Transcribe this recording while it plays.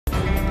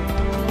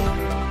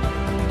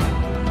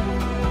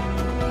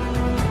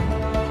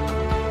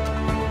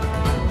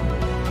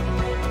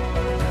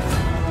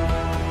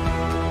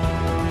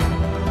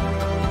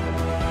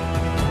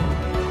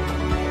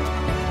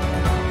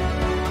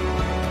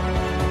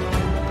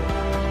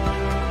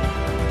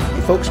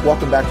Hey folks,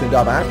 welcome back to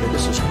Indaba Africa.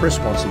 This is Chris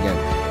once again.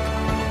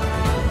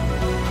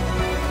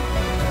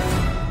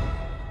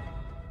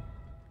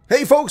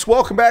 Hey folks,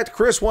 welcome back to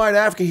Chris Wine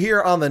Africa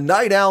here on the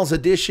Night Owls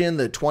edition,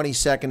 the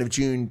 22nd of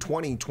June,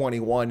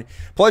 2021.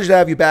 Pleasure to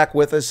have you back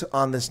with us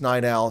on this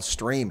Night Owl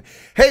stream.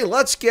 Hey,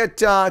 let's get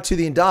to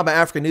the Indaba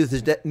Africa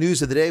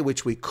news of the day,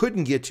 which we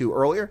couldn't get to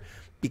earlier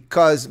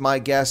because my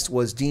guest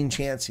was Dean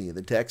Chancey,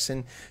 the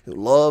Texan who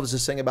loves to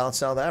sing about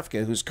South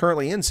Africa, who's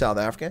currently in South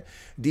Africa.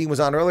 Dean was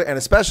on earlier, and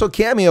a special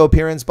cameo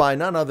appearance by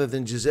none other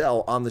than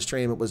Giselle on the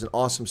stream. It was an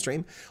awesome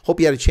stream. Hope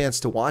you had a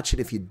chance to watch it.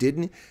 If you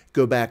didn't,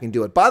 go back and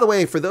do it. By the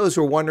way, for those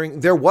who are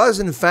wondering, there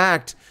was, in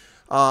fact,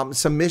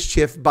 some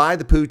mischief by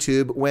the Poo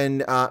Tube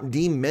when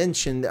Dean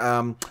mentioned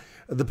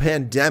the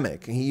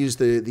pandemic. He used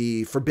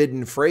the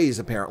forbidden phrase,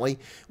 apparently,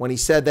 when he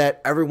said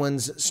that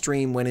everyone's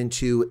stream went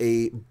into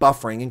a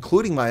buffering,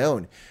 including my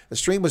own. The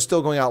stream was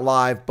still going out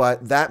live,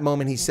 but that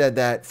moment he said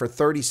that for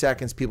 30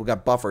 seconds, people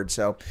got buffered.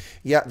 So,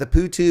 yeah, the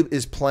Poo Tube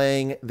is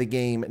playing the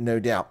game, no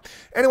doubt.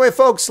 Anyway,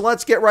 folks,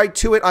 let's get right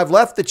to it. I've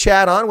left the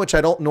chat on, which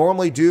I don't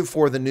normally do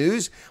for the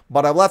news,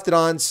 but I've left it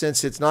on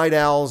since it's Night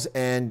Owls,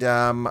 and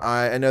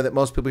I know that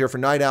most people here for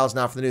Night Owls,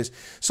 not for the news.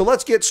 So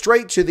let's get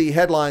straight to the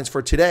headlines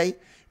for today,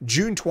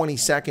 June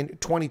 22nd,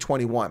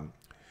 2021.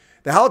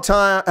 The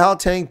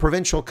Gauteng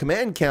Provincial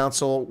Command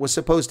Council was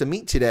supposed to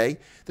meet today,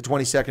 the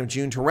 22nd of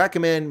June, to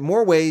recommend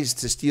more ways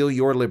to steal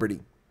your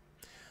liberty.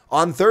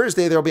 On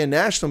Thursday, there will be a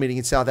national meeting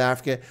in South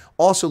Africa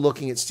also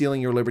looking at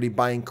stealing your liberty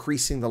by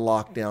increasing the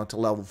lockdown to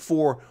level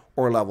 4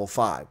 or level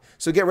 5.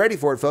 So get ready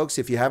for it, folks.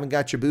 If you haven't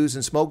got your booze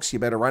and smokes, you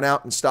better run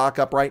out and stock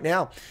up right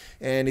now.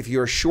 And if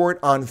you're short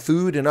on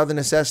food and other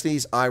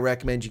necessities, I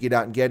recommend you get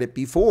out and get it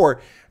before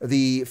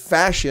the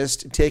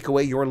fascists take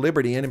away your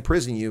liberty and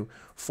imprison you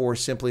for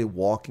simply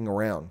walking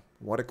around.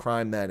 What a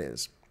crime that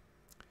is.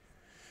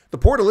 The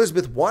Port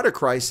Elizabeth water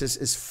crisis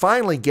is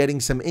finally getting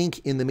some ink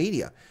in the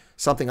media,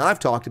 something I've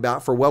talked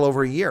about for well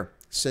over a year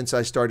since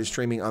I started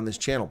streaming on this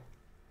channel.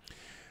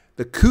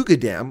 The Kruger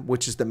Dam,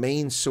 which is the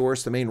main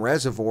source, the main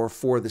reservoir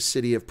for the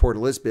city of Port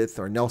Elizabeth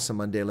or Nelson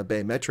Mandela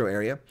Bay metro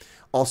area,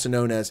 also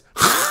known as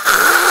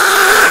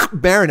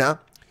Barna,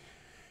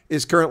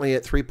 is currently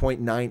at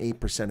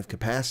 3.98% of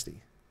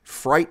capacity.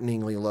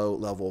 Frighteningly low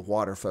level of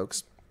water,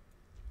 folks.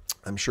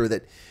 I'm sure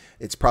that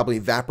it's probably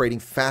evaporating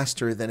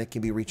faster than it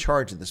can be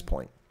recharged at this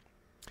point.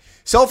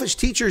 Selfish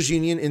Teachers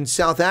Union in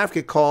South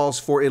Africa calls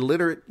for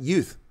illiterate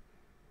youth.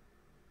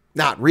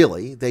 Not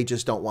really. They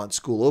just don't want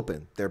school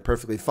open. They're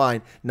perfectly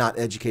fine not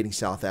educating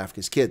South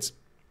Africa's kids.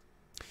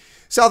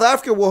 South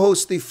Africa will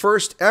host the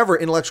first ever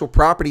intellectual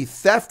property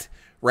theft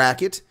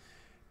racket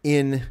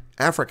in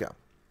Africa,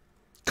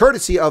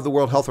 courtesy of the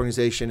World Health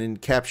Organization and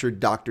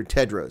captured Dr.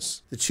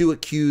 Tedros. The two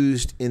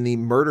accused in the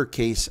murder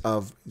case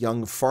of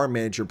young farm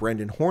manager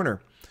Brendan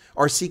Horner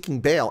are seeking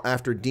bail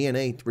after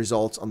DNA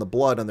results on the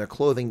blood on their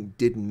clothing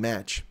didn't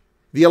match.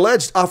 The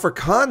alleged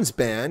Afrikaans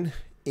ban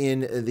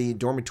in the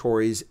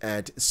dormitories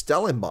at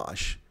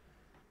Stellenbosch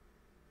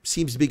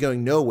seems to be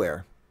going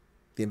nowhere.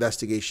 The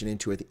investigation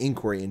into it, the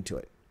inquiry into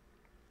it.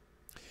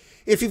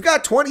 If you've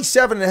got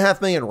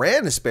 27.5 million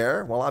rand to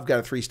spare, well, I've got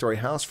a 3-story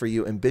house for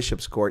you in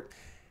Bishop's Court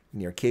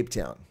near Cape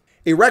Town.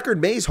 A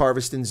record maize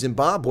harvest in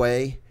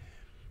Zimbabwe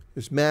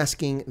is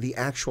masking the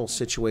actual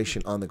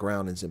situation on the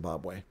ground in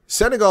Zimbabwe.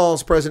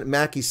 Senegal's President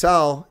Macky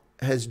Sall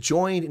has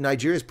joined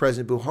Nigeria's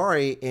President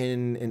Buhari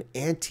in an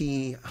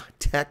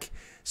anti-tech,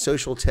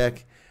 social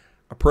tech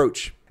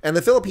approach. And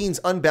the Philippines'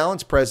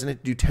 unbalanced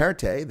President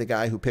Duterte, the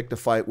guy who picked a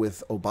fight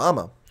with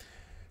Obama,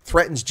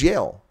 threatens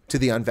jail to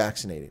the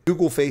unvaccinated.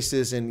 Google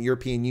faces an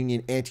European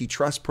Union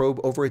antitrust probe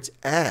over its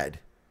ad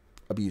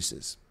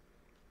abuses.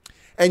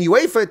 And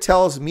UEFA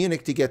tells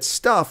Munich to get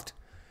stuffed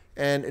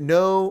and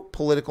no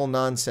political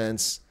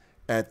nonsense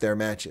at their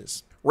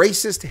matches.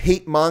 Racist,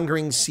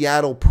 hate-mongering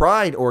Seattle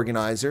Pride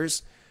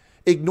organizers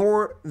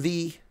ignore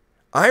the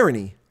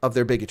irony of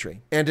their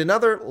bigotry. And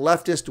another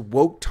leftist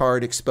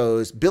woke-tard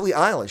exposed Billie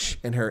Eilish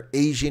and her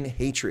Asian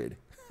hatred.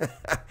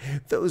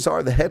 Those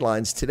are the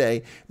headlines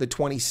today, the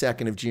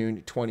 22nd of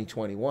June,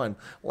 2021.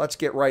 Let's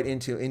get right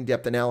into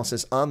in-depth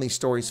analysis on these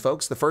stories,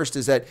 folks. The first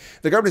is that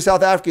the government of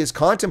South Africa is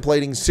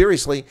contemplating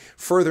seriously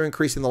further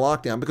increasing the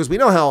lockdown because we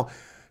know how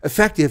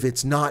effective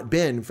it's not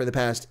been for the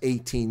past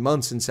 18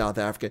 months in South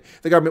Africa.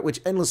 The government, which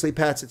endlessly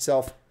pats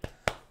itself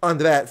on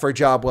the bat for a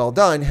job well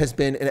done, has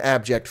been an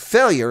abject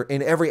failure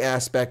in every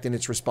aspect in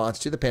its response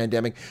to the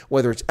pandemic,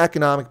 whether it's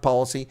economic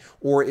policy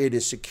or it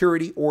is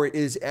security or it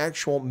is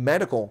actual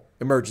medical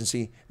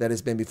emergency that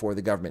has been before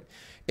the government.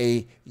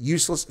 A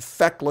useless,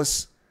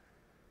 feckless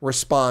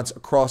response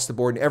across the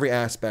board in every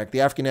aspect.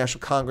 The African National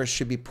Congress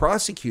should be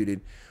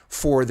prosecuted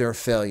for their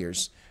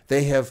failures.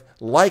 They have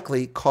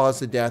likely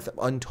caused the death of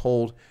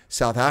untold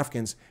South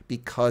Africans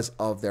because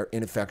of their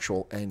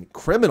ineffectual and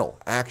criminal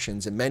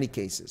actions in many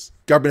cases.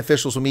 Government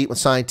officials will meet with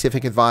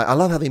scientific advisors. I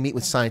love how they meet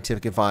with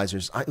scientific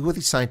advisors. Who are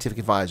these scientific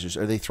advisors?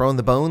 Are they throwing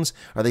the bones?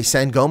 Are they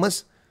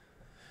Sangomas?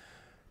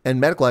 and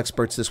medical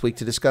experts this week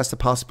to discuss the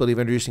possibility of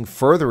introducing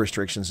further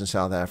restrictions in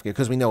South Africa,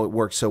 because we know it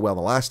worked so well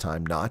the last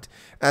time, not,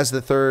 as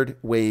the third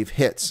wave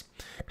hits.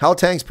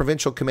 Gauteng's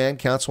Provincial Command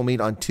Council will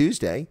meet on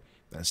Tuesday,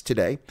 that's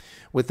today,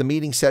 with the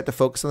meeting set to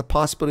focus on the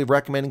possibility of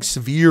recommending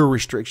severe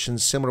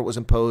restrictions similar to what was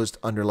imposed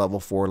under Level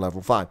 4,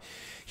 Level 5.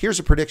 Here's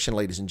a prediction,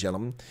 ladies and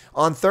gentlemen.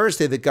 On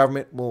Thursday, the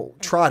government will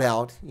trot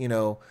out,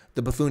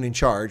 the buffoon in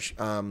charge,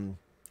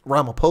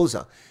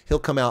 Ramaphosa. He'll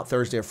come out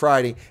Thursday or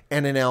Friday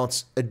and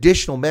announce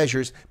additional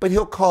measures, but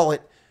he'll call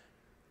it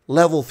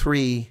Level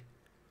 3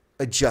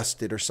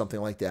 adjusted or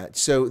something like that.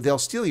 So they'll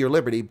steal your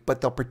liberty,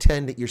 but they'll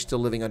pretend that you're still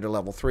living under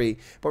Level 3,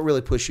 but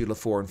really push you to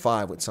 4 and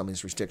 5 with some of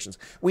these restrictions.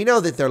 We know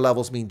that their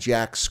levels mean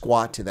jack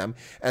squat to them,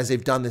 as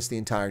they've done this the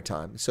entire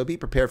time. So be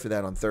prepared for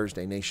that on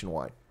Thursday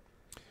nationwide.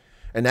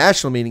 A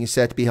national meeting is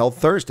set to be held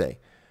Thursday,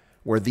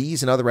 where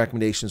these and other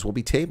recommendations will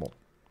be tabled.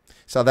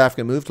 South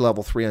Africa moved to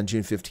Level 3 on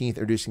June 15th,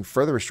 introducing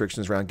further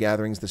restrictions around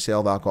gatherings, the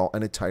sale of alcohol,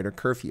 and a tighter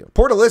curfew.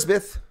 Port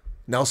Elizabeth,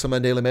 Nelson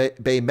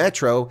Mandela Bay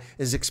Metro,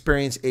 is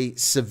experiencing a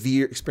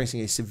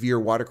severe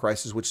water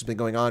crisis, which has been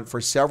going on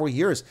for several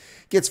years.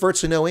 Gets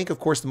virtually no ink. Of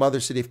course, the mother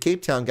city of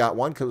Cape Town got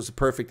one because it was a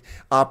perfect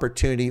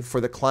opportunity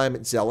for the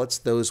climate zealots,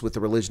 those with the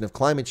religion of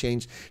climate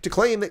change, to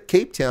claim that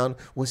Cape Town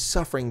was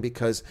suffering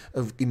because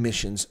of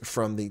emissions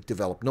from the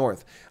developed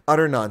north.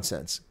 Utter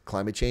nonsense.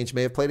 Climate change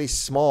may have played a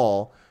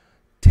small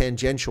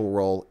tangential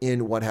role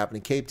in what happened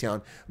in Cape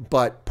Town,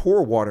 but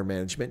poor water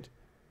management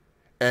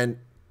and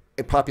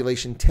a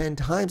population 10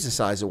 times the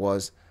size it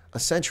was a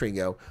century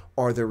ago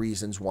are the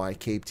reasons why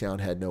Cape Town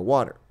had no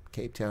water.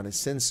 Cape Town has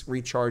since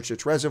recharged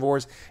its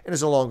reservoirs and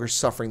is no longer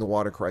suffering the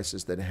water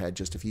crisis that it had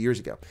just a few years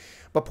ago.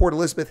 But Port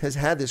Elizabeth has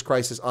had this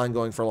crisis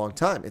ongoing for a long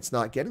time. It's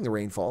not getting the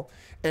rainfall,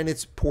 and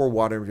its poor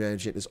water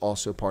management is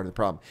also part of the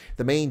problem.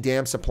 The main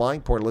dam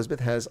supplying Port Elizabeth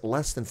has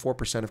less than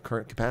 4% of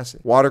current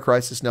capacity. Water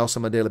crisis.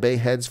 Nelson Mandela Bay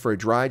heads for a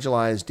dry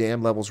July as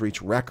dam levels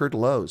reach record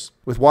lows.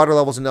 With water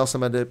levels in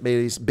Nelson Mandela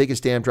Bay's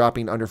biggest dam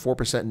dropping under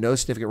 4% and no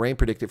significant rain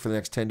predicted for the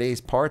next 10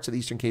 days, parts of the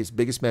Eastern Cape's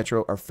biggest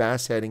metro are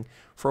fast heading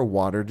for a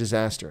water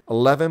disaster.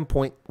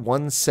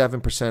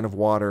 11.17% of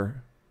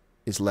water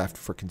is left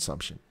for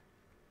consumption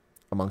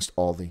amongst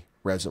all the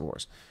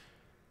reservoirs.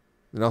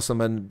 The Nelson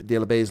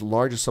Mandela Bay's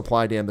largest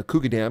supply dam, the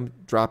Kruger Dam,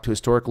 dropped to a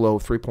historic low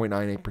of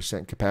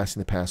 3.98% capacity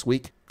in the past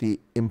week. The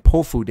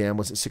Mpofu Dam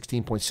was at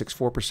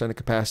 16.64% of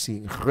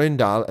capacity,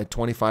 Grindal at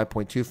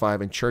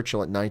 25.25%, and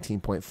Churchill at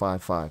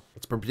 19.55%.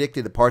 It's been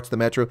predicted that parts of the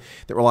metro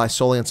that rely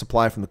solely on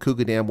supply from the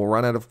Kruger Dam will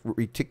run out of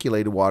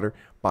reticulated water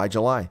by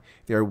July.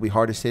 The area will be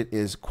hardest hit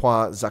is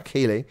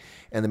KwaZulu,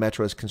 and the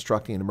metro is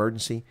constructing an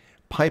emergency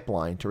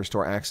pipeline to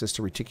restore access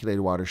to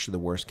reticulated water should the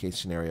worst case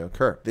scenario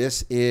occur.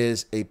 This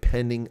is a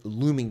pending,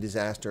 looming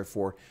disaster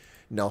for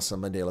Nelson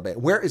Mandela Bay.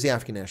 Where is the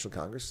African National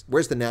Congress?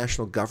 Where's the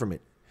national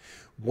government?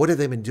 What have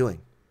they been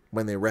doing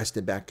when they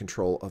wrested back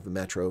control of the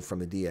metro from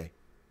the DA?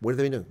 What have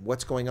they been doing?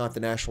 What's going on at the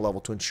national level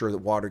to ensure that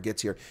water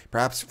gets here?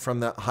 Perhaps from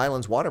the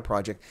Highlands Water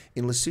Project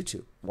in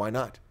Lesotho. Why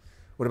not?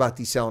 What about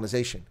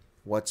desalination?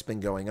 What's been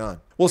going on?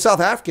 Well,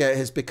 South Africa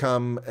has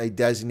become a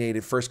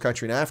designated first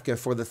country in Africa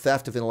for the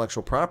theft of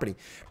intellectual property,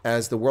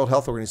 as the World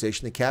Health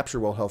Organization, the captured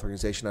World Health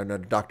Organization under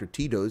Dr.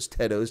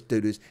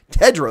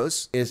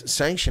 Tedros, is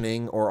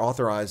sanctioning or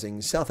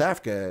authorizing South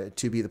Africa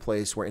to be the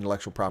place where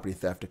intellectual property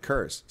theft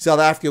occurs. South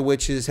Africa,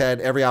 which has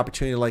had every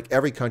opportunity, like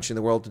every country in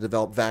the world, to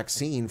develop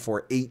vaccine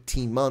for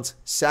 18 months,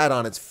 sat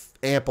on its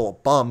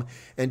ample bum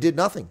and did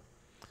nothing.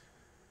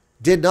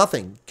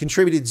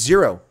 Contributed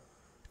zero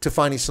to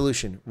find a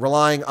solution,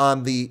 relying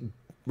on the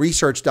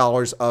research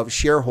dollars of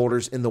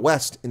shareholders in the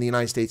West, in the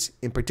United States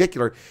in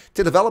particular,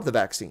 to develop the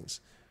vaccines.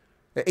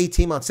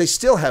 18 months, they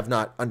still have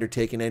not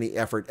undertaken any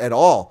effort at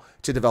all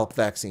to develop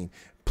vaccine,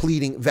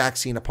 pleading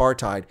vaccine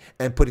apartheid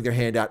and putting their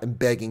hand out and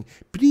begging,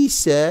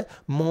 "Brise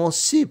mon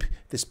soup,"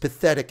 this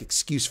pathetic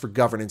excuse for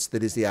governance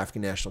that is the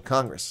African National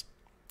Congress.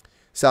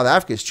 South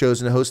Africa has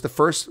chosen to host the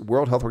first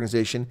World Health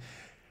Organization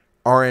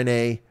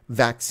RNA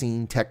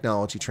vaccine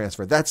technology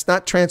transfer. That's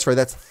not transfer,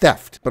 that's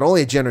theft. But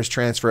only a generous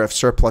transfer of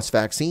surplus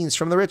vaccines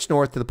from the rich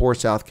north to the poor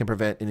south can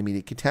prevent an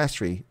immediate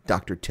catastrophe,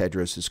 Dr.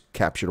 Tedros'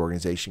 captured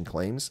organization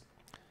claims.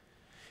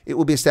 It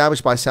will be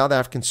established by a South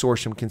African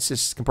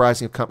consortium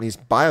comprising of companies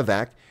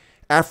BioVac,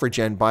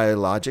 Afrigen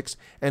Biologics,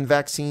 and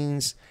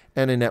Vaccines,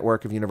 and a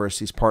network of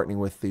universities partnering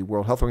with the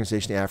World Health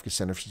Organization, the Africa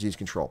Center for Disease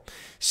Control.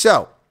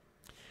 So,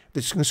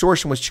 this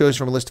consortium was chosen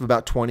from a list of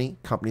about 20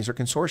 companies or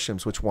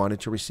consortiums which wanted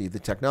to receive the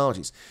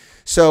technologies.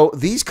 So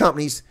these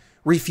companies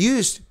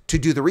refused to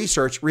do the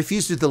research,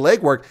 refused to do the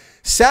legwork,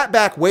 sat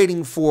back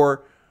waiting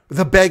for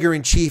the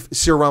beggar-in-chief,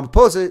 Cyril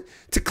Ramaphosa,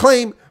 to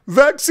claim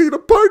vaccine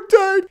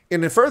apartheid.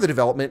 In a further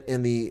development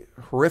in the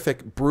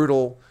horrific,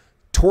 brutal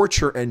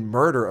torture and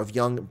murder of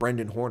young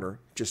Brendan Horner,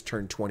 just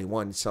turned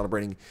 21,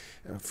 celebrating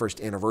first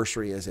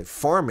anniversary as a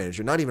farm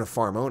manager, not even a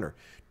farm owner,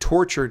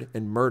 tortured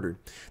and murdered.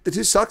 The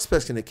two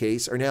suspects in the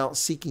case are now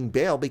seeking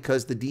bail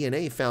because the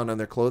DNA found on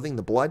their clothing,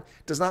 the blood,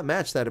 does not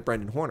match that of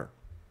Brendan Horner.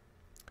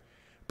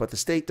 But the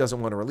state doesn't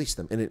want to release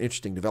them in an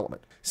interesting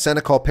development.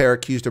 Senegal pair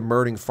accused of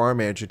murdering farm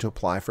manager to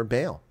apply for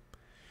bail.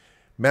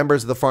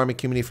 Members of the farming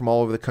community from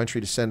all over the country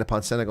descend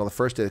upon Senegal the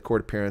first day of the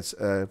court appearance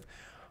of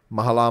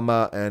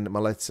Mahalama and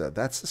Maletsa.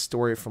 That's a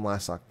story from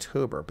last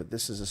October, but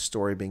this is a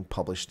story being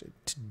published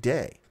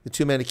today. The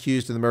two men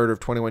accused of the murder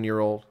of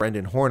 21-year-old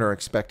Brendan Horner are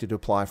expected to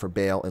apply for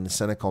bail in the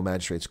Senegal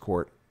Magistrates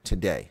Court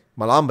today.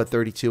 Malamba,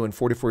 32, and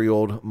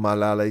 44-year-old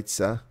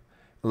Maletsa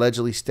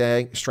allegedly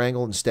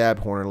strangled and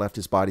stabbed Horner and left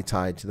his body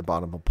tied to the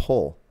bottom of a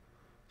pole,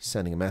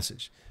 sending a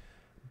message.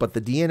 But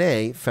the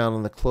DNA found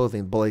on the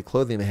clothing, bloody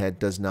clothing in the head,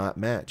 does not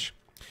match.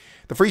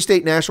 The Free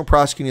State National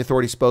Prosecuting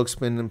Authority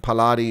spokesman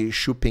Paladi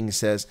Shuping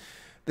says,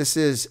 this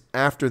is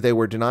after they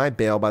were denied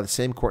bail by the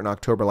same court in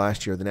October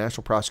last year. The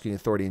National Prosecuting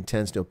Authority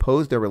intends to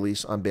oppose their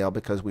release on bail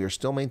because we are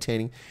still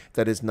maintaining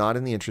that it is not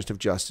in the interest of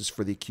justice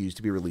for the accused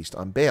to be released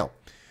on bail.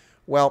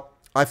 Well,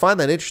 I find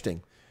that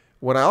interesting.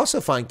 What I also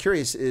find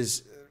curious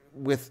is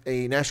with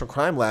a national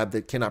crime lab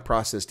that cannot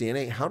process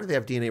DNA, how do they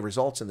have DNA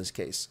results in this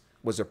case?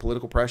 Was there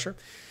political pressure?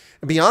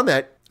 And beyond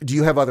that, do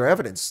you have other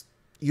evidence?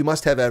 You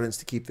must have evidence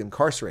to keep them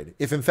incarcerated.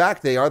 If in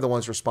fact they are the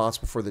ones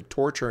responsible for the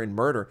torture and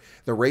murder,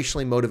 the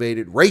racially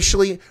motivated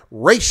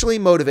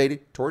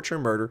torture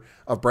and murder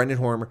of Brendan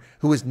Horner,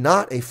 who is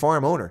not a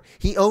farm owner.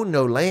 He owned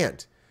no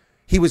land.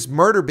 He was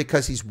murdered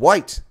because he's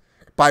white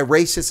by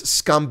racist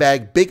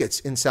scumbag bigots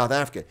in South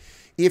Africa.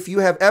 If you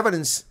have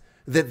evidence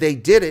that they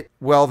did it,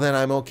 well, then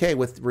I'm okay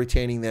with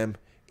retaining them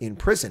in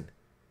prison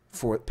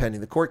for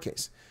pending the court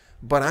case.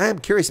 But I am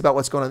curious about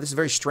what's going on. This is a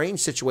very strange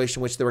situation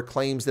in which there were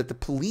claims that the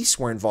police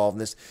were involved in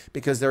this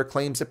because there are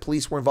claims that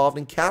police were involved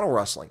in cattle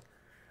rustling.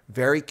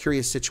 Very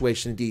curious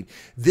situation indeed.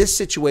 This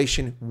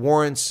situation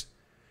warrants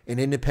an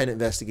independent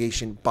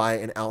investigation by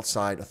an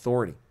outside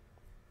authority.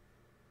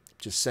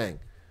 Just saying.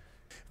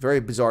 Very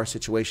bizarre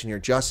situation here.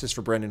 Justice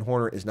for Brendan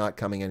Horner is not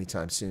coming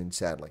anytime soon,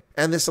 sadly.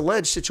 And this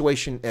alleged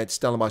situation at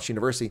Stellenbosch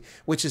University,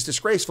 which is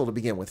disgraceful to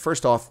begin with.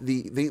 First off,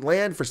 the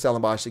land for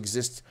Stellenbosch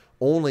exists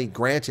only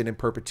granted in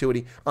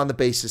perpetuity on the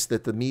basis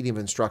that the medium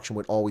of instruction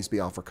would always be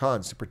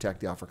Afrikaans to protect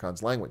the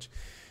Afrikaans language.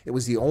 It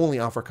was the only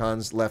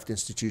Afrikaans left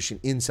institution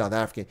in South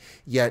Africa,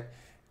 yet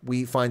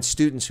we find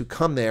students who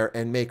come there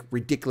and make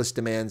ridiculous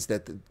demands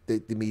that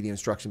the medium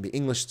instruction be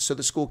English, so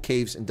the school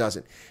caves and does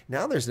it.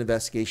 Now there's an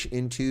investigation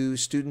into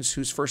students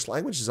whose first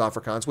language is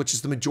Afrikaans, which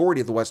is the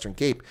majority of the Western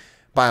Cape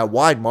by a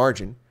wide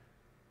margin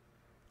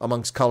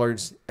amongst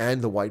coloreds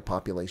and the white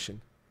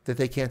population, that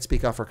they can't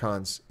speak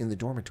Afrikaans in the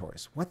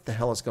dormitories. What the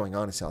hell is going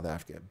on in South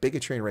Africa?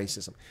 Bigotry and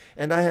racism.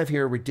 And I have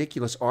here a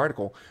ridiculous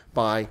article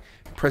by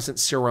President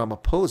Cyril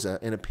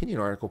Ramaphosa, an opinion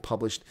article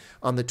published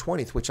on the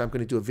 20th, which I'm going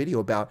to do a video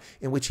about,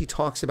 in which he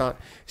talks about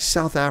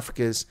South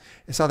Africans,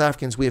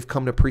 we have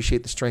come to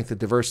appreciate the strength of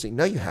diversity.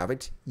 No, you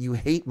haven't. You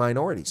hate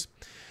minorities.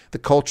 The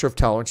culture of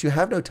tolerance. You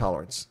have no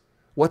tolerance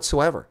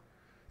whatsoever.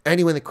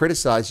 Anyone that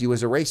criticizes you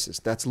is a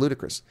racist. That's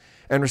ludicrous.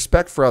 And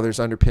respect for others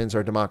underpins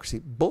our democracy.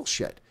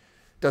 Bullshit.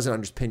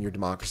 Doesn't underpin your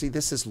democracy.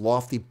 This is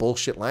lofty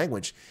bullshit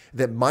language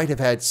that might have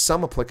had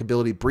some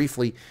applicability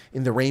briefly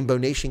in the Rainbow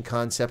Nation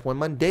concept when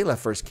Mandela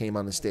first came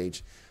on the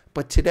stage.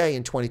 But today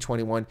in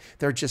 2021,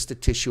 they're just a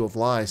tissue of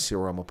lies,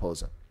 Cyril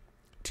Ramaphosa.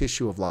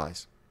 Tissue of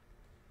lies.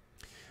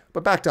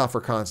 But back to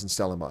Afrikaans and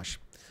Stellenbosch.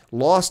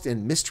 Lost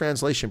in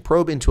mistranslation,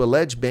 probe into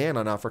alleged ban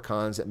on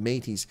Afrikaans at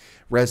Métis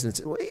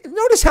residents.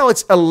 Notice how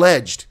it's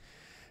alleged.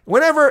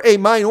 Whenever a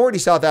minority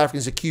South African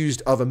is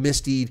accused of a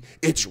misdeed,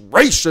 it's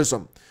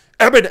racism.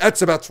 Eben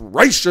Etzebeth's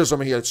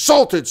racism. He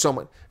assaulted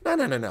someone.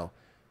 No.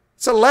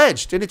 It's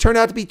alleged, and it turned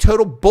out to be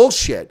total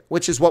bullshit,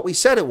 which is what we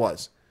said it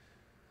was.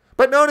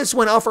 But notice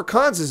when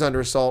Afrikaans is under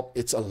assault,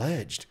 it's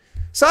alleged.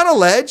 It's not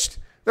alleged.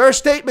 There are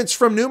statements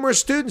from numerous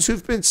students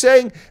who've been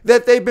saying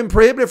that they've been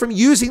prohibited from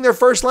using their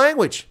first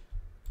language.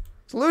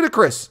 It's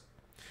ludicrous.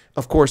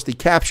 Of course, the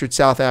captured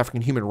South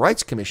African Human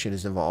Rights Commission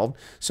is involved,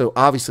 so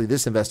obviously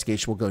this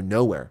investigation will go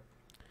nowhere.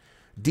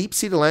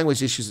 Deep-seated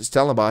language issues at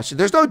Stellenbosch.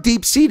 There's no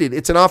deep-seated.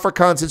 It's an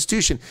Afrikaans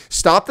institution.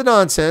 Stop the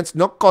nonsense.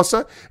 No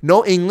Xhosa,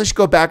 no English.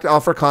 Go back to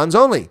Afrikaans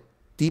only.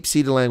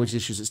 Deep-seated language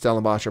issues at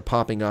Stellenbosch are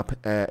popping up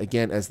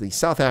again as the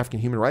South African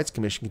Human Rights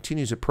Commission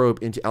continues to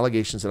probe into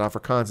allegations that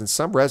Afrikaans in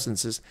some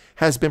residences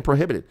has been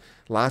prohibited.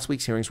 Last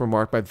week's hearings were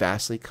marked by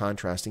vastly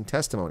contrasting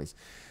testimonies.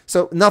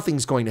 So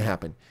nothing's going to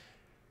happen.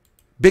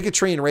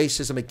 Bigotry and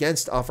racism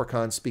against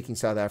Afrikaans-speaking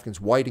South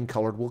Africans, white and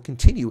colored, will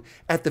continue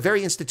at the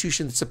very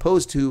institution that's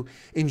supposed to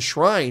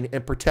enshrine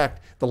and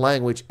protect the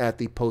language at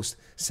the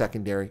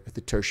post-secondary, at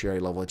the tertiary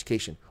level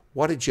education.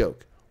 What a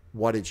joke.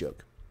 What a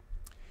joke.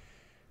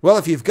 Well,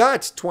 if you've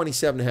got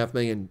 27.5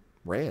 million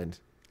rand,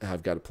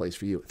 I've got a place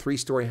for you. A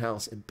 3-story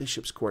house in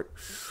Bishop's Court.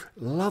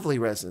 Lovely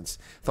residence.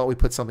 Thought we'd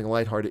put something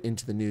lighthearted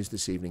into the news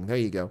this evening. There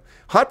you go.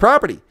 Hot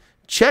property.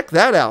 Check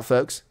that out,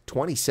 folks.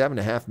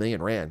 27.5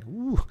 million rand.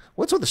 Ooh,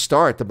 what's with the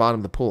star at the bottom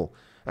of the pool?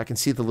 I can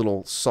see the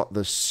little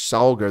the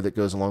salger that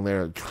goes along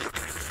there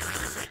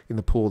in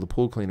the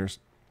pool cleaners.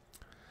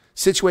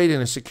 Situated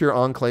in a secure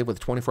enclave with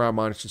 24-hour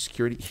monitored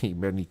security, you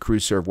better need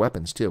crew-served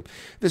weapons too.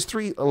 This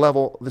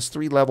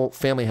three-level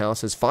family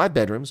house has 5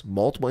 bedrooms,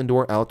 multiple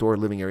indoor-outdoor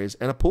living areas,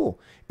 and a pool,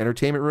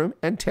 entertainment room,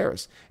 and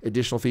terrace.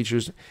 Additional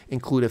features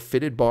include a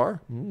fitted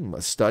bar,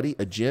 a study,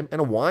 a gym,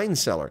 and a wine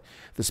cellar.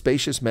 The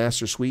spacious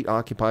master suite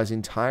occupies the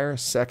entire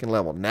second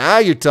level. Now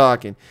you're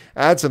talking.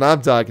 That's what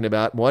I'm talking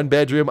about. 1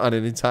 bedroom on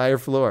an entire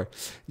floor.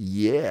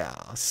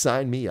 Yeah,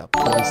 sign me up.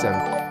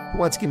 27. Who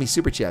wants to give me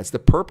super chats? The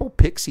Purple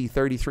Pixie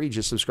 33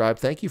 just subscribed.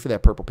 Thank you for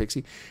that, Purple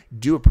Pixie.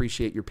 Do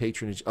appreciate your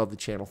patronage of the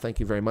channel. Thank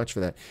you very much for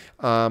that.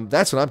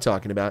 That's what I'm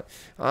talking about.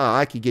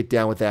 I could get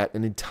down with that.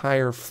 An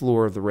entire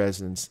floor of the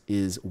residence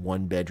is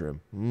 1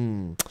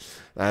 bedroom.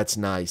 That's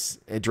nice.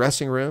 A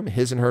dressing room,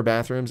 his and her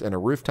bathrooms, and a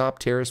rooftop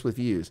terrace with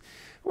views.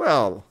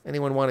 Well,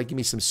 anyone want to give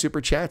me some super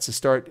chats to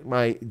start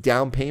my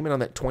down payment on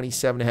that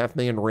 27.5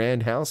 million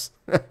rand house?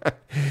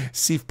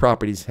 Seif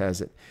Properties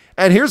has it.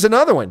 And here's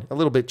another one, a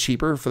little bit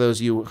cheaper for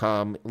those of you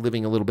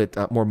living a little bit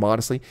more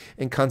modestly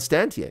in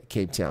Constantia,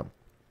 Cape Town.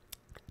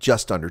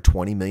 Just under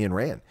 20 million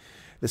rand.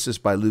 This is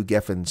by Lou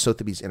Geffen,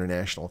 Sotheby's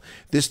International.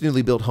 This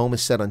newly built home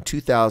is set on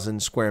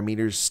 2,000 square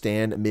meters,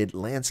 stand amid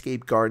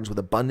landscape gardens with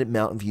abundant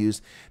mountain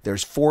views.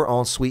 There's 4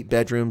 en-suite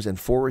bedrooms and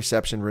 4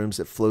 reception rooms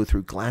that flow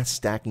through glass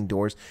stacking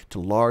doors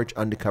to large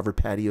undercover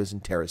patios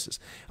and terraces.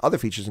 Other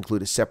features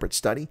include a separate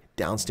study,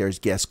 downstairs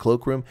guest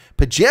cloakroom,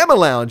 pajama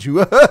lounge.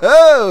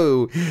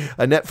 Whoa!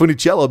 Annette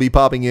Funicello will be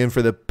popping in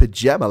for the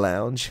pajama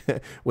lounge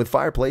with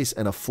fireplace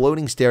and a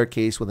floating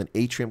staircase with an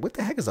atrium. What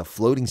the heck is a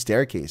floating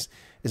staircase?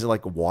 Is it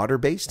like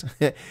water-based?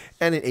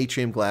 And an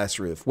atrium glass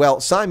roof. Well,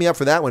 sign me up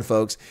for that one,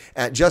 folks.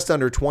 At just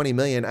under 20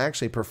 million, I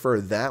actually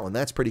prefer that one.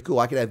 That's pretty cool.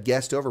 I could have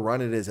guests over,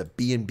 run it as a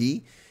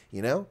B&B.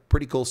 You know,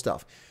 pretty cool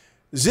stuff.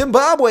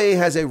 Zimbabwe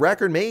has a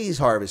record maize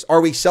harvest.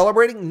 Are we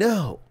celebrating?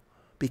 No,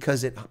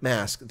 because it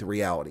masks the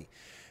reality.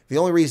 The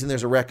only reason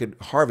there's a record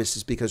harvest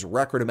is because a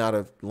record amount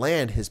of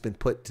land has been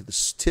put to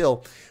the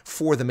till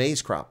for the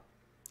maize crop,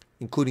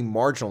 including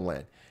marginal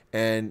land.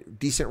 And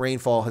decent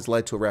rainfall has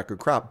led to a record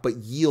crop, but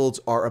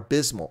yields are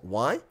abysmal.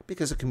 Why?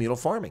 Because of communal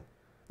farming.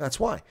 That's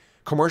why.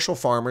 Commercial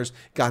farmers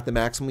got the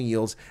maximum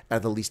yields out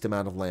of the least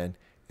amount of land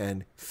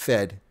and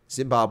fed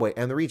Zimbabwe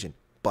and the region.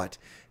 But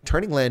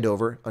turning land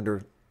over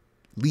under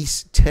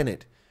lease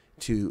tenant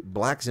to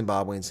black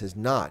Zimbabweans has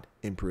not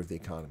improved the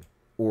economy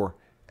or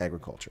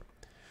agriculture.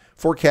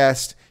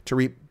 Forecast to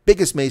reap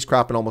biggest maize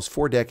crop in almost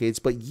 4 decades,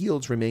 but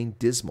yields remain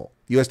dismal.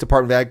 The U.S.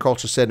 Department of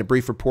Agriculture said in a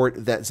brief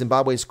report that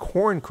Zimbabwe's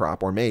corn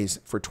crop, or maize,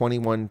 for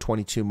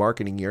 21-22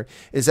 marketing year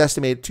is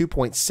estimated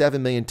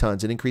 2.7 million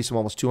tons, an increase of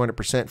almost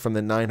 200% from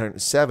the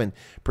 907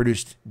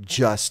 produced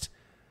just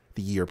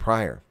the year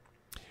prior.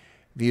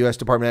 The U.S.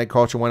 Department of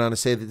Agriculture went on to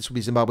say that this will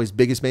be Zimbabwe's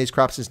biggest maize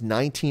crop since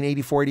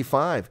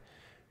 1984-85.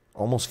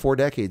 Almost 4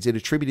 decades. It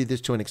attributed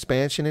this to an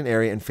expansion in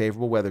area and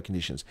favorable weather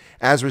conditions.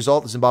 As a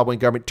result, the Zimbabwean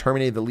government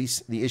terminated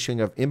the issuing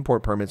of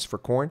import permits for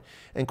corn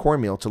and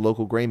cornmeal to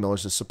local grain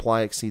millers as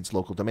supply exceeds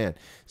local demand.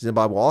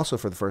 Zimbabwe also,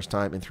 for the first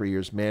time in 3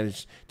 years,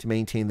 managed to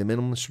maintain the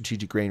minimum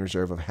strategic grain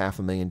reserve of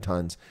 500,000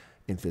 tons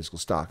in physical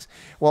stocks.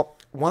 Well,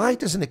 why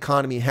does an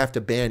economy have to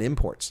ban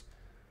imports?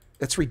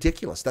 That's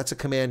ridiculous. That's a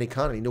command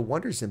economy. No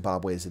wonder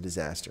Zimbabwe is a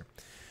disaster.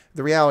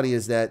 The reality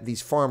is that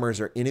these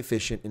farmers are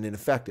inefficient and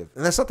ineffective.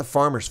 And that's not the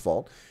farmer's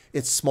fault.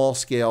 It's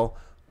small-scale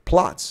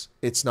plots.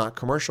 It's not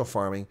commercial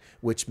farming,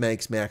 which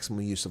makes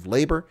maximum use of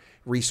labor,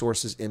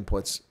 resources,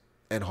 inputs,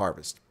 and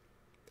harvest.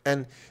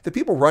 And the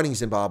people running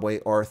Zimbabwe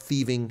are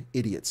thieving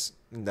idiots.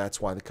 And that's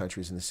why the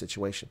country is in this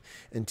situation.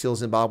 Until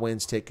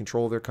Zimbabweans take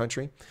control of their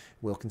country,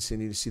 we'll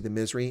continue to see the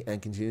misery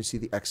and continue to see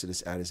the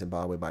exodus out of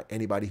Zimbabwe by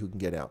anybody who can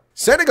get out.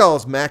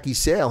 Senegal's Macky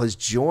Sall has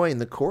joined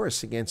the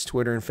chorus against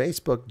Twitter and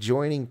Facebook,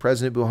 joining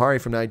President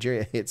Buhari from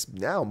Nigeria. It's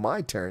now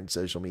my turn,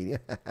 social media.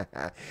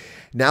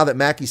 Now that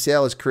Macky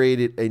Sall has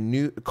created a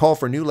new call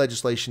for new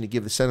legislation to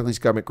give the Senegalese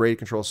government greater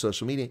control of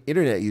social media,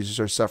 internet users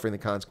are suffering the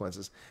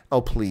consequences. Oh,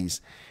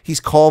 please.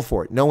 He's called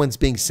for it. No one's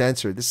being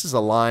censored. This is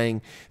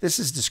this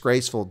is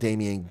disgraceful,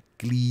 Damien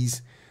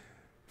Glees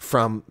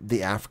from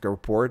the Africa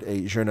Report,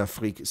 a Jeune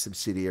Afrique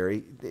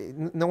subsidiary.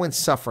 No one's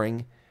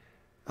suffering.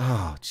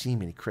 Oh, gee,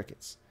 many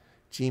crickets.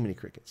 Gee, many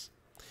crickets.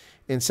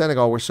 In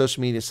Senegal, where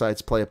social media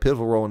sites play a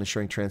pivotal role in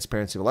ensuring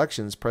transparency of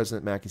elections,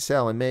 President Macky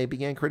Sall in May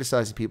began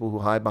criticizing people who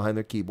hide behind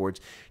their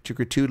keyboards to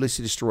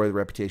gratuitously destroy the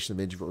reputation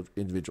of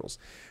individuals.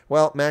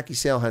 Well, Macky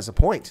Sall has a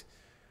point.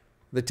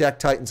 The tech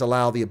titans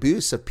allow the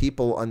abuse of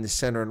people on the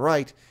center and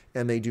right,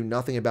 and they do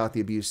nothing about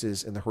the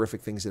abuses and the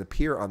horrific things that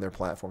appear on their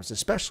platforms,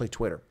 especially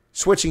Twitter.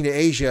 Switching to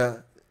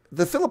Asia,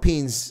 the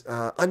Philippines'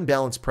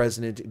 unbalanced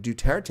president,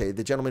 Duterte,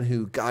 the gentleman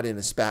who got in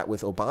a spat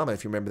with Obama,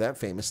 if you remember that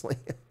famously,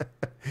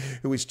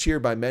 who was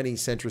cheered by many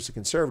centrists and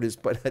conservatives,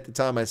 but at the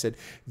time I said,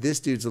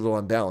 this dude's a little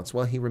unbalanced.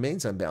 Well, he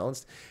remains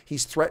unbalanced.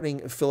 He's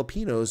threatening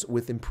Filipinos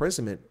with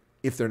imprisonment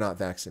if they're not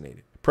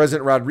vaccinated.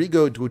 President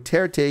Rodrigo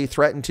Duterte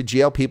threatened to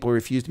jail people who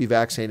refuse to be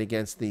vaccinated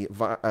against the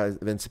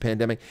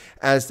pandemic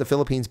as the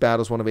Philippines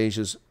battles one of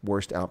Asia's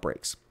worst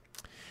outbreaks.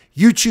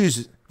 You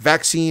choose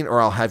Vaccine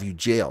or I'll have you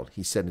jailed,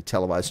 he said in a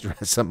televised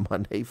address on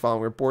Monday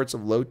following reports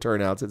of low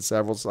turnouts at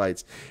several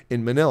sites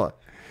in Manila.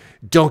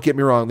 Don't get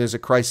me wrong, there's a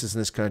crisis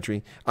in this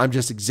country. I'm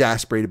just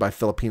exasperated by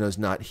Filipinos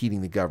not heeding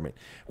the government.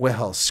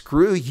 Well,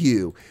 screw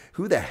you.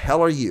 Who the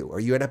hell are you? Are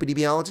you an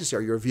epidemiologist?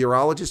 Are you a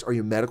virologist? Are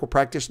you a medical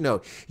practitioner?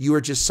 No, you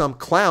are just some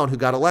clown who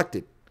got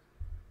elected.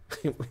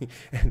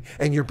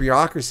 and your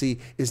bureaucracy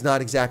is not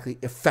exactly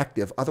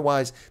effective.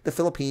 Otherwise, the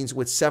Philippines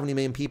with 70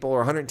 million people or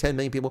 110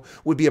 million people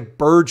would be a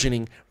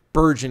burgeoning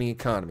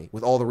economy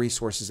with all the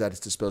resources at its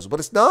disposal. But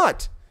it's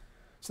not.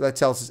 So that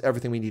tells us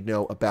everything we need to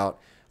know about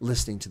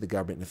listening to the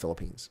government in the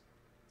Philippines.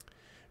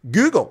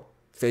 Google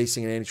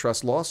facing an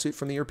antitrust lawsuit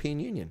from the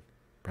European Union.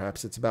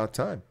 Perhaps it's about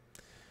time.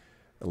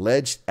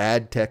 Alleged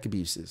ad tech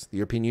abuses. The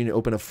European Union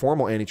opened a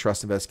formal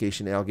antitrust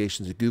investigation into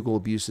allegations that Google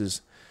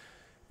abuses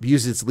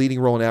its leading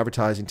role in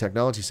advertising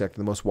technology sector,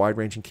 the most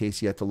wide-ranging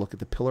case yet to look at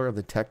the pillar of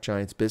the tech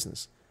giant's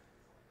business.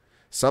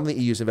 Some of the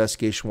EU's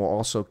investigation will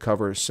also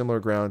cover similar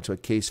ground to a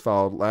case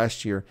filed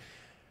last year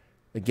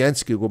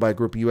against Google by a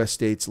group of U.S.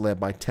 states led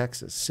by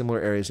Texas. Similar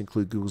areas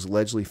include Google's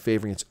allegedly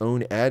favoring its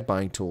own ad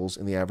buying tools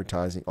in the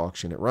advertising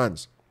auction it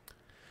runs.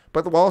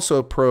 But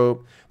the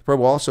probe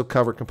will also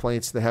cover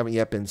complaints that haven't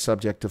yet been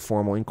subject to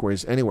formal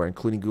inquiries anywhere,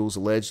 including Google's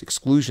alleged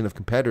exclusion of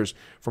competitors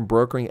from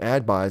brokering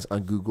ad buys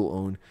on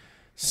Google-owned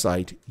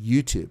site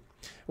YouTube.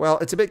 Well,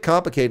 it's a bit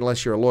complicated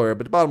unless you're a lawyer,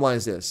 but the bottom line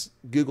is this.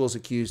 Google is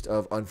accused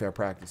of unfair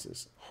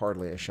practices.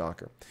 Hardly a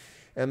shocker.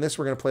 And this,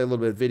 we're going to play a little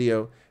bit of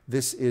video.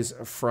 This is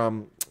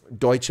from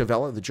Deutsche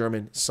Welle, the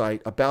German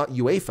site, about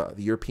UEFA,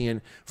 the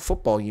European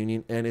Football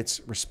Union, and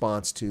its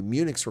response to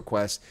Munich's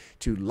request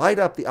to light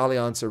up the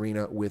Allianz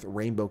Arena with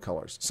rainbow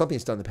colors. Something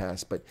that's done in the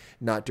past, but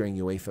not during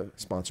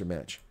UEFA-sponsored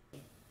match.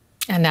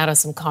 And now to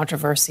some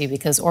controversy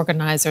because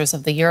organizers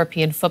of the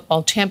European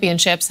Football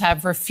Championships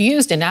have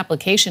refused an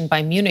application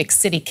by Munich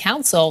City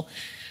Council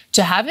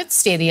to have its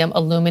stadium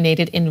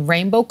illuminated in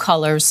rainbow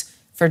colors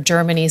for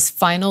Germany's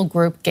final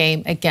group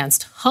game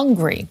against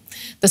Hungary.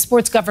 The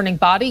sport's governing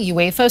body,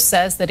 UEFA,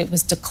 says that it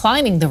was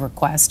declining the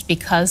request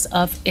because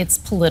of its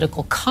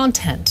political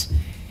content.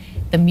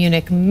 The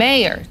Munich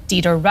mayor,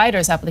 Dieter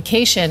Reiter's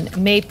application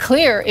made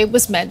clear it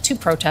was meant to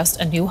protest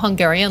a new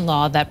Hungarian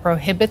law that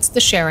prohibits the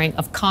sharing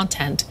of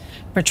content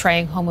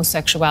portraying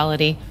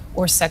homosexuality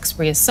or sex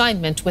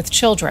reassignment with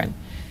children.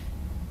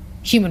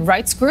 Human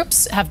rights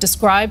groups have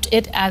described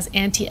it as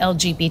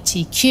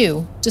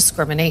anti-LGBTQ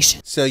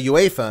discrimination. So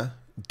UEFA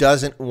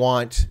doesn't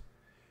want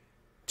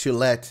to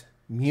let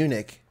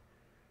Munich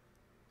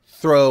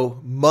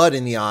throw mud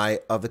in the eye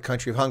of the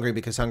country of Hungary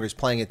because Hungary is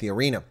playing at the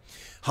arena.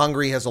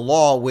 Hungary has a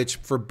law which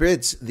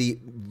forbids the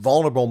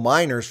vulnerable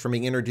minors from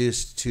being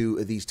introduced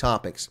to these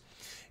topics.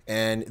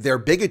 And their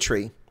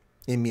bigotry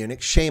in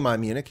Munich, shame on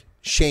Munich,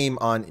 shame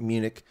on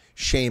Munich,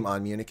 shame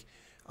on Munich,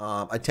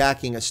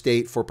 attacking a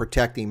state for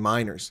protecting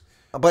minors.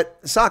 But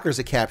soccer is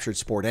a captured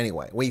sport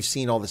anyway. We've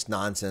seen all this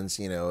nonsense,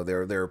 you know,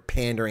 they're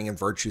pandering and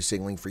virtue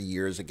signaling for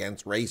years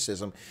against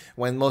racism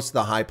when most of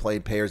the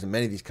high-paid players in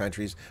many of these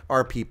countries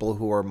are people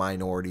who are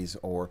minorities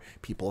or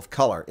people of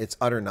color. It's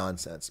utter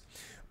nonsense.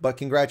 But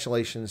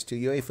congratulations to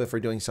UEFA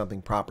for doing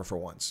something proper for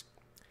once.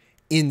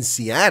 In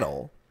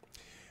Seattle,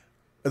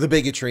 the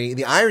bigotry,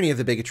 the irony of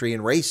the bigotry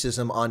and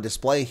racism on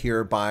display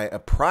here by a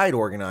pride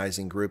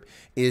organizing group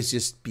is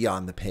just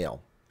beyond the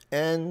pale.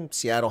 And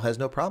Seattle has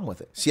no problem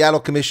with it. Seattle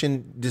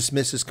Commission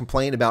dismisses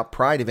complaint about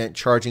pride event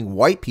charging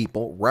white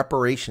people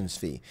reparations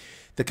fee.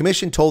 The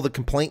commission told the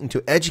complainant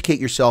to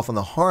educate yourself on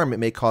the harm it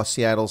may cause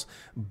Seattle's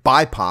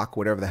BIPOC,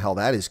 whatever the hell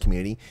that is,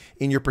 community,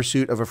 in your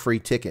pursuit of a free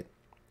ticket.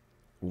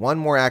 One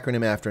more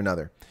acronym after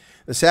another.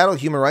 The Seattle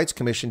Human Rights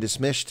Commission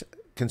dismissed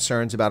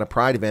concerns about a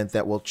pride event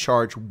that will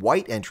charge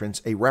white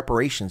entrants a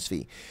reparations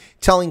fee,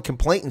 telling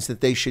complainants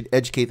that they should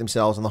educate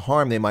themselves on the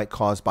harm they might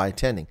cause by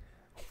attending.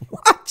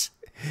 What?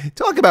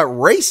 Talk about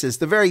racist.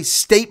 The very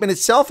statement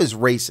itself is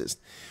racist.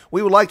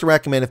 We would like to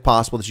recommend, if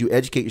possible, that you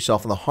educate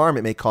yourself on the harm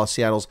it may cause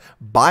Seattle's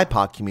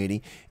BIPOC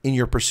community in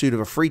your pursuit of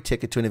a free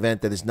ticket to an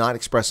event that is not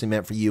expressly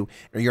meant for you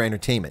or your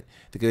entertainment,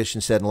 the commission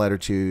said in a letter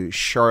to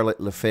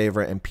Charlotte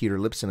Lefevre and Peter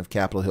Lipson of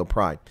Capitol Hill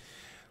Pride.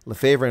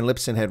 Lefevre and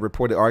Lipson had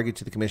argued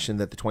to the commission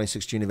that the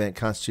 26th June event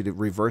constituted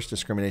reverse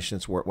discrimination.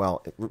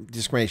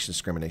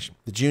 Discrimination.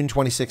 The June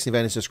 26th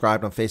event is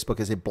described on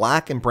Facebook as a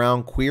black and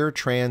brown, queer,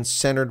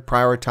 trans-centered,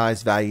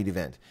 prioritized, valued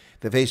event.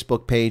 The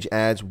Facebook page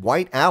adds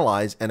white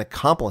allies and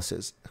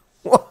accomplices.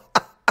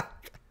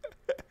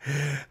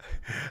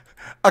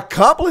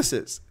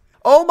 Accomplices.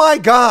 Oh my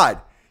God.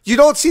 You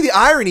don't see the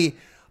irony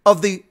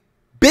of the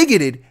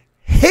bigoted,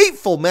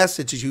 hateful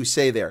messages you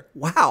say there.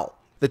 Wow.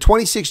 The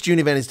 26th June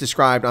event is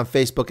described on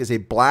Facebook as a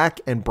black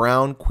and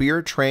brown,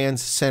 queer,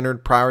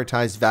 trans-centered,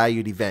 prioritized,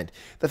 valued event.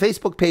 The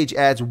Facebook page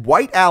adds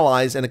white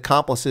allies and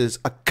accomplices.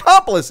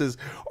 Accomplices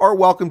are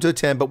welcome to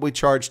attend, but we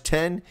charge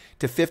 $10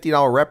 to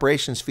 $50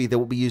 reparations fee that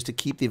will be used to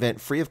keep the event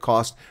free of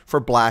cost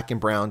for black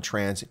and brown,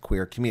 trans, and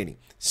queer community.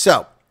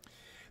 So,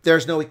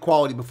 there's no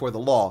equality before the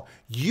law.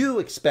 You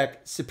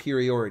expect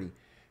superiority.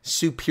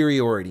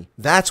 Superiority.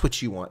 That's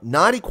what you want,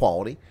 not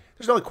equality.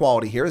 There's no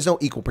equality here. There's no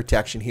equal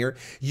protection here.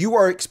 You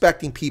are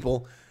expecting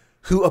people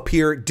who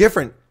appear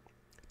different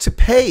to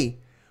pay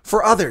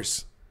for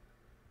others.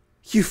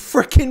 You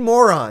freaking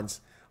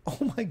morons.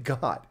 Oh my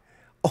God.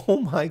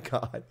 Oh my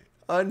God.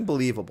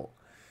 Unbelievable.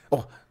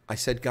 Oh, I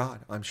said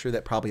God. I'm sure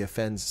that probably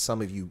offends some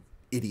of you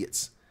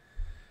idiots.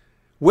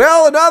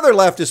 Well, another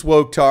leftist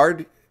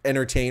woke-tard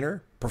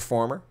entertainer,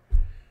 performer,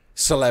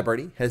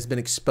 celebrity has been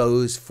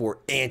exposed for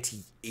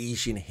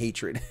anti-Asian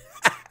hatred.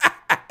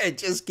 It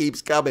just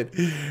keeps coming.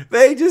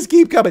 They just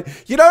keep coming.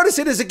 You notice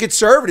it isn't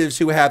conservatives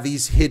who have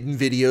these hidden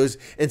videos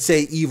and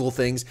say evil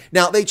things.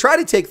 Now, they try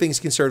to take things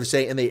conservatives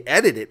say and they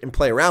edit it and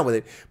play around with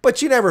it,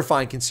 but you never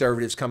find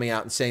conservatives coming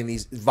out and saying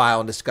these vile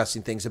and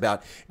disgusting things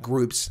about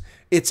groups.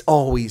 It's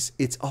always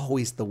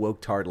the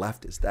woke-tard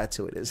leftists. That's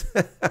who it is.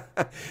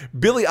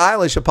 Billie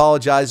Eilish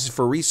apologizes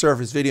for a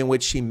resurfaced video in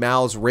which she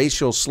mouths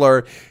racial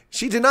slur.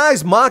 She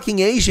denies mocking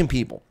Asian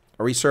people.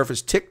 A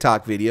resurfaced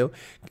TikTok video,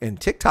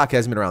 and TikTok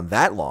hasn't been around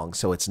that long,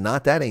 so it's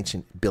not that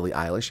ancient. Billie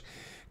Eilish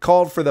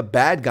called for the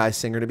bad guy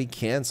singer to be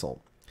canceled.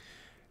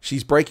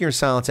 She's breaking her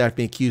silence after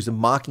being accused of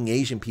mocking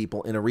Asian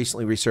people in a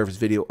recently resurfaced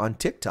video on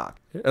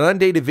TikTok. An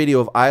undated video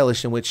of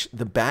Eilish in which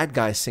the bad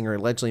guy singer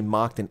allegedly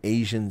mocked an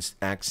Asian's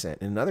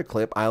accent. In another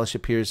clip, Eilish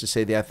appears to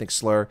say the ethnic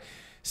slur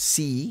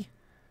 "C"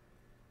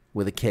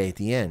 with a K at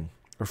the end,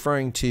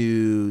 referring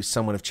to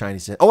someone of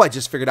Chinese descent. Oh, I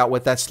just figured out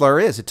what that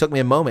slur is. It took me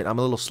a moment. I'm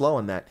a little slow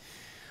on that.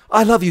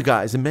 I love you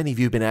guys, and many of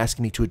you have been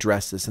asking me to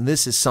address this, and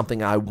this is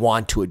something I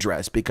want to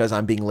address because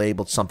I'm being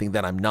labeled something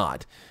that I'm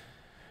not.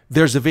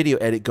 There's a video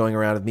edit going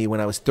around of me when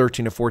I was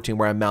 13 or 14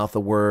 where I mouthed a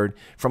word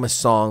from a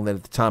song that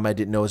at the time I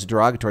didn't know was a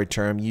derogatory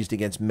term used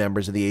against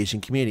members of the Asian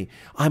community.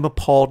 I'm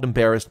appalled and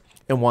embarrassed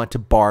and want to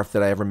barf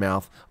that I ever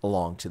mouth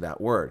along to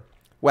that word.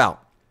 Well,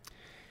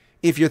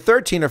 if you're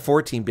 13 or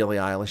 14, Billie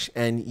Eilish,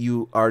 and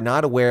you are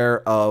not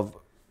aware of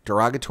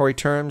derogatory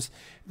terms,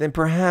 then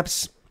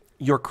perhaps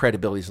your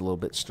credibility is a little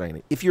bit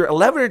strained. If you're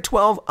 11 or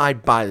 12,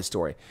 I'd buy the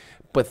story.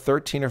 But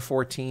 13 or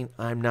 14,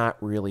 I'm not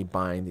really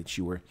buying that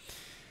you were.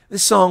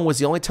 This song was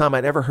the only time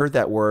I'd ever heard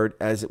that word,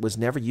 as it was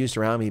never used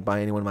around me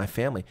by anyone in my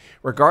family.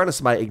 Regardless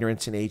of my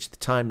ignorance and age at the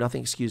time,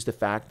 nothing excused the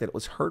fact that it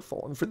was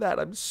hurtful. And for that,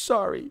 I'm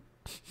sorry.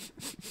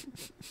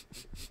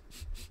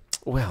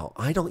 Well,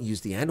 I don't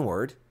use the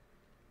N-word.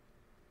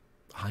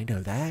 I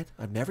know that.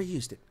 I've never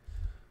used it.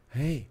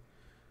 Hey,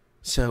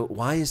 so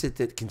why is it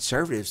that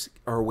conservatives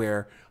are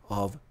aware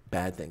of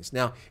bad things?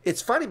 Now,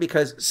 it's funny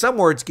because some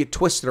words get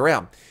twisted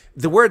around.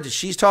 The word that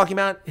she's talking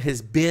about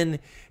has been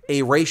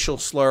a racial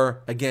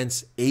slur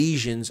against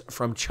Asians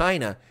from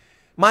China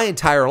my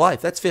entire life.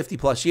 That's 50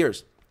 plus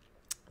years.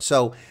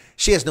 So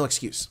she has no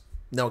excuse.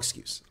 No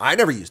excuse. I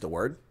never used the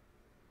word,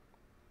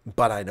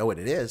 but I know what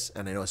it is,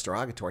 and I know it's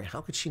derogatory.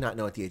 How could she not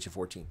know at the age of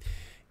 14?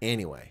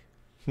 Anyway.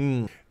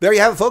 There you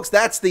have it, folks.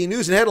 That's the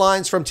news and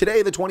headlines from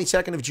today, the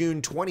 22nd of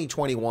June,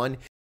 2021.